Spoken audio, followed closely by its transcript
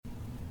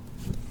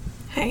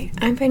Hi,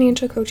 I'm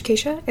Financial Coach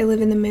Keisha. I live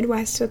in the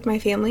Midwest with my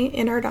family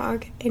and our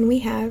dog, and we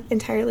have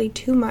entirely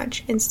too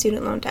much in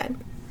student loan debt.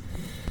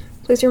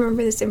 Please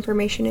remember this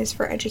information is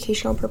for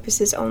educational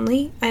purposes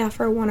only. I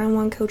offer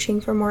one-on-one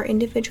coaching for more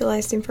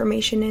individualized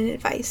information and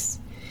advice.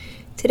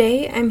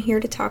 Today, I'm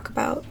here to talk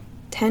about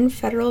 10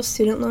 federal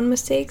student loan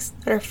mistakes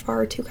that are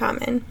far too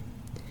common.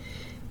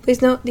 Please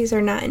note these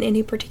are not in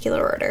any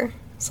particular order,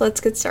 so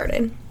let's get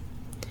started.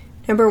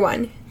 Number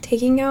 1,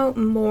 taking out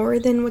more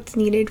than what's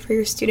needed for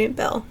your student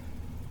bill.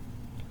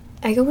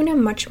 I go into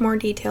much more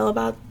detail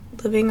about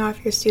living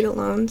off your student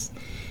loans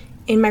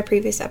in my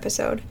previous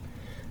episode.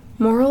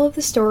 Moral of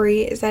the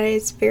story is that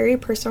it's a very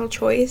personal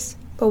choice,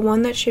 but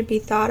one that should be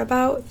thought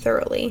about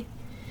thoroughly.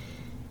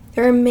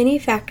 There are many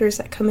factors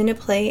that come into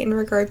play in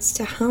regards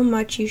to how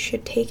much you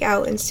should take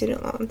out in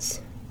student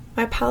loans.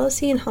 My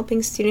policy in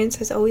helping students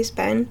has always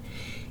been,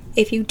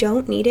 if you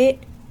don't need it,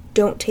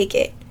 don't take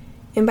it.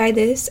 And by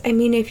this, I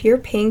mean if you're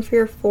paying for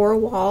your four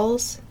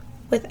walls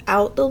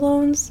without the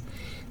loans,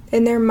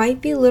 then there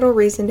might be little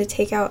reason to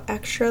take out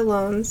extra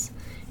loans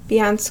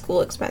beyond school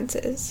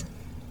expenses,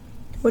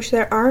 which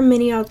there are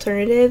many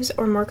alternatives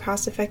or more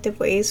cost-effective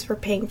ways for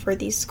paying for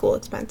these school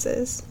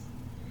expenses.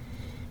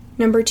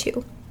 Number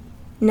 2,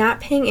 not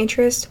paying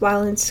interest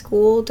while in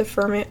school,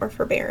 deferment, or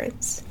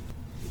forbearance.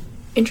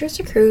 Interest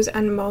accrues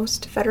on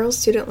most federal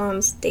student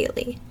loans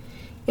daily.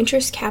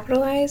 Interest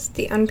capitalized,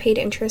 the unpaid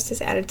interest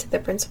is added to the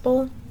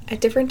principal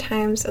at different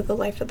times of the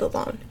life of the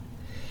loan.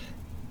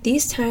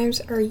 These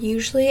times are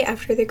usually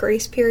after the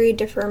grace period,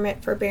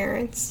 deferment,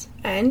 forbearance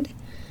end,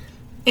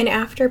 and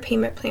after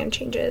payment plan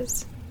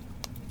changes.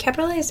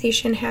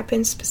 Capitalization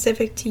happens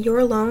specific to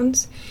your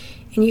loans,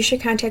 and you should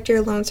contact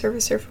your loan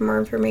servicer for more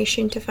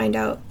information to find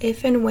out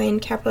if and when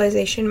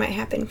capitalization might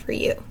happen for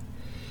you.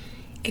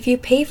 If you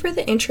pay for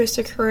the interest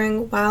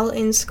occurring while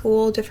in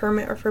school,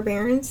 deferment, or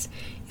forbearance,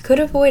 you could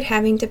avoid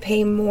having to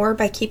pay more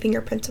by keeping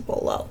your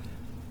principal low.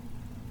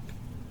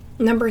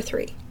 Number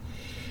 3,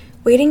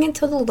 waiting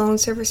until the loan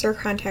servicer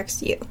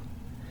contacts you.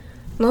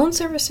 Loan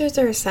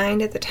servicers are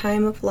assigned at the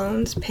time of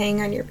loans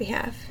paying on your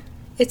behalf.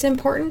 It's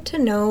important to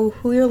know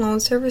who your loan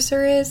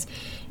servicer is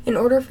in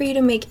order for you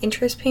to make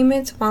interest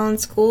payments while in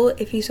school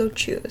if you so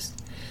choose.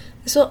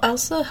 This will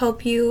also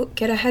help you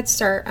get a head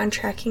start on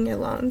tracking your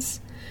loans.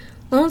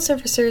 Loan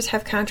servicers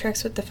have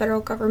contracts with the federal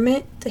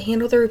government to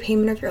handle the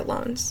repayment of your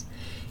loans.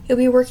 You'll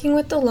be working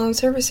with the loan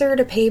servicer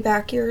to pay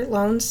back your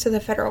loans to the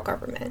federal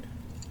government.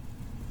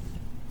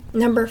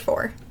 Number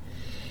 4,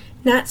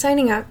 not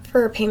signing up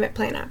for a payment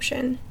plan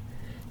option.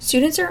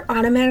 Students are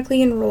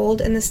automatically enrolled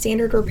in the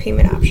standard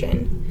repayment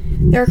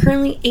option. There are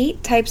currently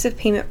 8 types of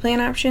payment plan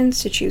options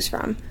to choose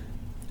from.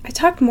 I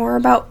talked more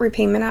about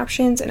repayment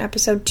options in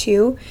episode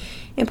 2,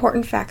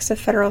 Important Facts of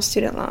Federal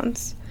Student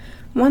Loans.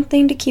 One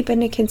thing to keep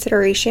into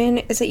consideration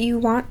is that you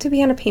want to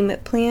be on a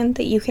payment plan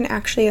that you can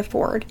actually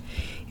afford.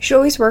 You should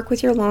always work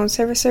with your loan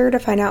servicer to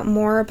find out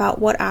more about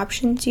what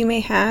options you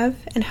may have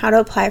and how to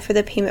apply for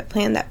the payment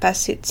plan that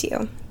best suits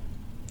you.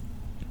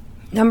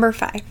 Number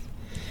 5,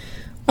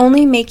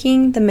 only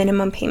making the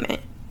minimum payment.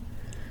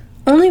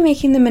 Only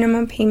making the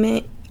minimum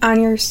payment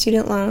on your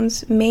student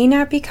loans may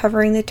not be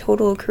covering the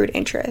total accrued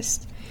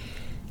interest.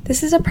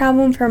 This is a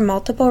problem for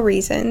multiple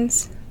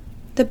reasons.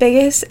 The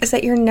biggest is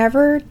that you're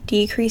never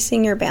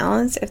decreasing your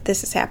balance if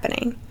this is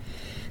happening.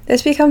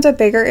 This becomes a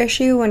bigger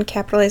issue when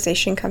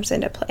capitalization comes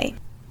into play.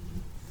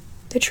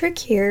 The trick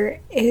here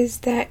is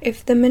that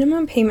if the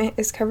minimum payment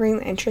is covering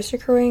the interest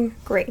accruing,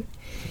 great.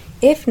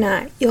 If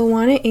not, you'll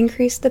want to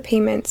increase the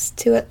payments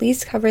to at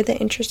least cover the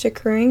interest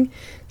accruing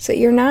so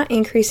you're not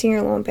increasing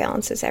your loan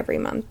balances every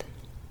month.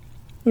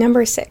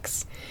 Number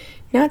 6,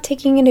 not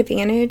taking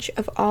advantage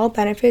of all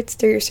benefits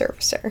through your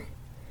servicer.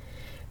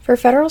 For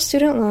federal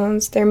student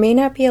loans, there may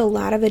not be a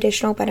lot of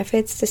additional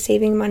benefits to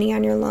saving money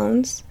on your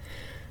loans.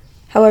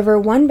 However,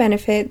 one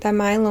benefit that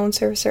my loan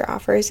servicer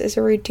offers is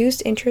a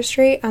reduced interest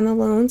rate on the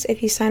loans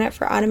if you sign up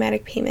for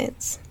automatic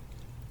payments.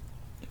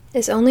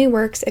 This only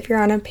works if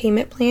you're on a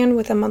payment plan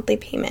with a monthly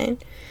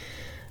payment.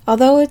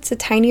 Although it's a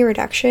tiny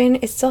reduction,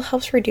 it still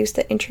helps reduce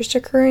the interest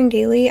accruing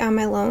daily on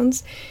my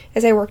loans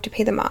as I work to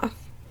pay them off.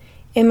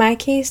 In my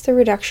case, the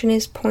reduction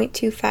is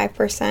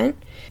 0.25%.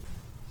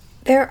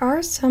 There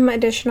are some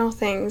additional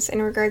things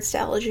in regards to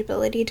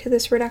eligibility to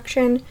this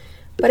reduction,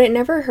 but it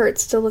never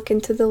hurts to look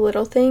into the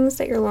little things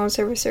that your loan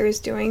servicer is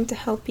doing to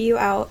help you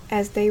out,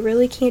 as they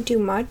really can't do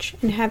much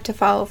and have to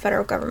follow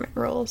federal government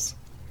rules.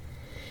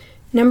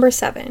 Number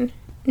 7,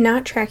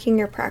 not tracking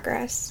your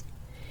progress.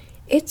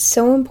 It's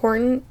so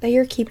important that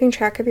you're keeping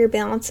track of your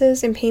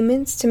balances and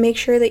payments to make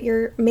sure that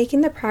you're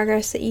making the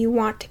progress that you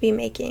want to be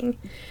making,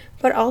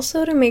 but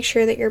also to make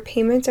sure that your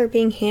payments are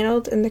being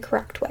handled in the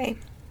correct way.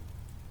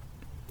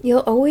 You'll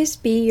always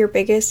be your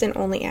biggest and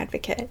only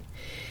advocate.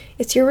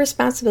 It's your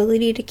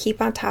responsibility to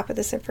keep on top of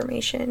this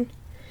information.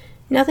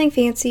 Nothing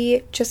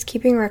fancy, just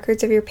keeping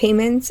records of your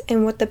payments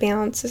and what the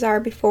balances are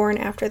before and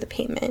after the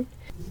payment.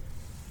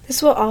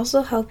 This will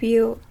also help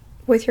you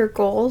with your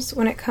goals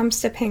when it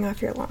comes to paying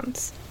off your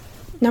loans.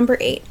 Number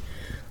 8,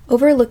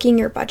 overlooking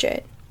your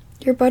budget.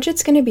 Your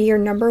budget's going to be your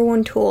number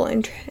one tool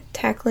in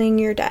tackling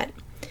your debt.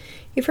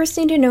 You first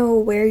need to know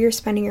where you're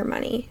spending your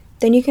money.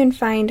 Then you can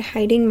find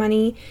hiding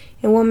money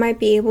and what might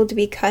be able to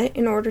be cut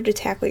in order to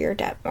tackle your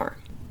debt more.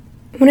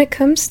 When it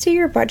comes to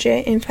your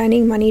budget and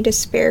finding money to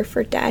spare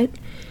for debt,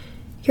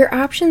 your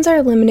options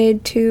are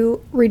limited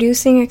to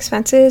reducing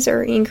expenses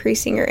or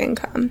increasing your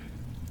income.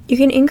 You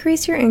can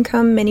increase your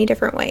income many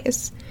different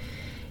ways.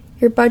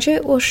 Your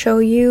budget will show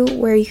you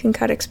where you can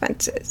cut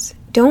expenses.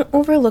 Don't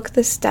overlook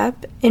this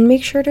step and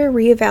make sure to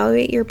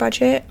reevaluate your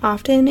budget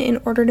often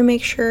in order to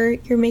make sure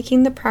you're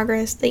making the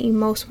progress that you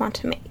most want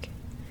to make.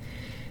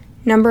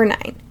 Number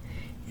 9,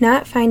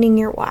 not finding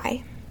your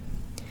why.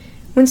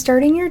 When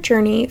starting your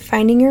journey,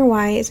 finding your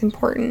why is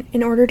important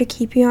in order to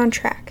keep you on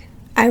track.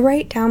 I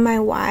write down my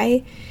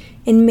why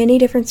in many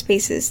different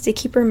spaces to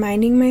keep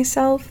reminding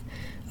myself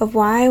of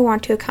why I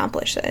want to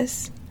accomplish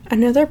this.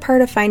 Another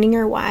part of finding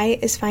your why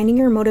is finding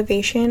your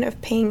motivation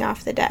of paying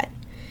off the debt.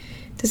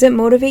 Does it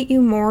motivate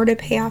you more to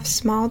pay off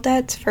small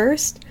debts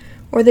first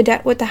or the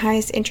debt with the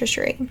highest interest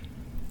rate?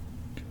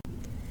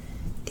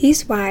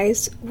 These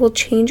whys will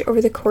change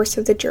over the course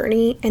of the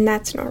journey, and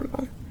that's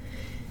normal.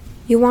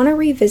 You want to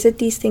revisit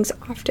these things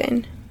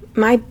often.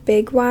 My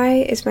big why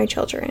is my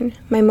children.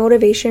 My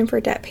motivation for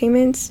debt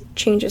payments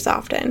changes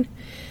often.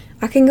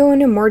 I can go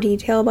into more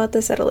detail about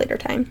this at a later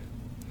time.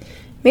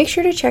 Make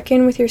sure to check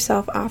in with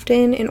yourself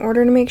often in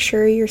order to make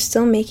sure you're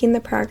still making the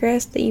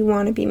progress that you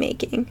want to be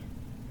making.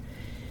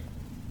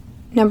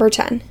 Number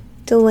 10,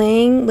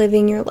 delaying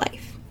living your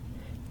life.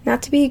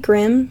 Not to be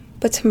grim,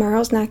 but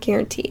tomorrow's not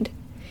guaranteed.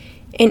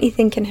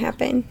 Anything can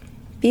happen.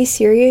 Be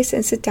serious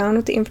and sit down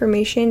with the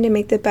information to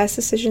make the best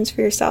decisions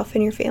for yourself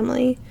and your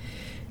family.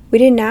 We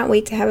did not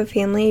wait to have a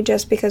family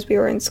just because we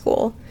were in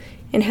school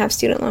and have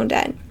student loan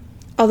debt.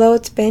 Although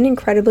it's been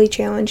incredibly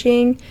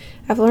challenging,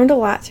 I've learned a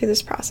lot through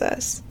this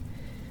process.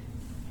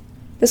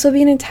 This will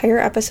be an entire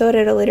episode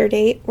at a later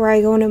date where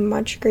I go into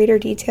much greater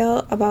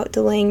detail about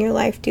delaying your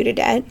life due to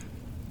debt.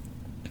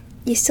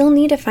 You still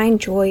need to find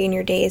joy in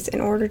your days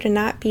in order to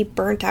not be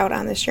burnt out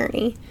on this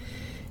journey.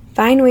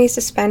 Find ways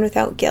to spend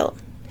without guilt.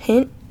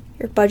 Hint,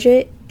 your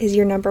budget is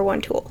your number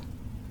one tool.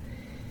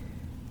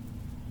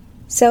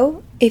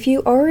 So, if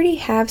you already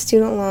have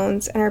student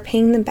loans and are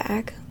paying them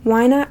back,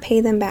 why not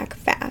pay them back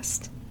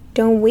fast?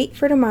 Don't wait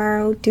for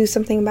tomorrow, do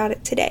something about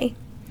it today.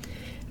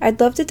 I'd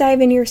love to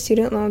dive into your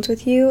student loans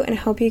with you and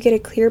help you get a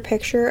clear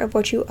picture of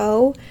what you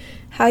owe,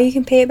 how you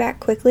can pay it back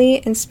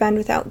quickly, and spend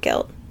without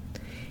guilt.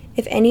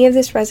 If any of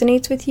this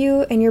resonates with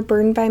you and you're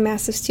burdened by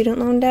massive student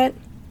loan debt,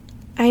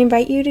 I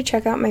invite you to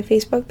check out my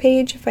Facebook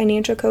page,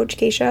 Financial Coach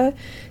Keisha,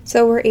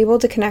 so we're able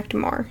to connect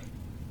more.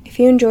 If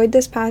you enjoyed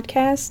this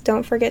podcast,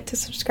 don't forget to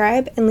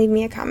subscribe and leave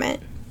me a comment.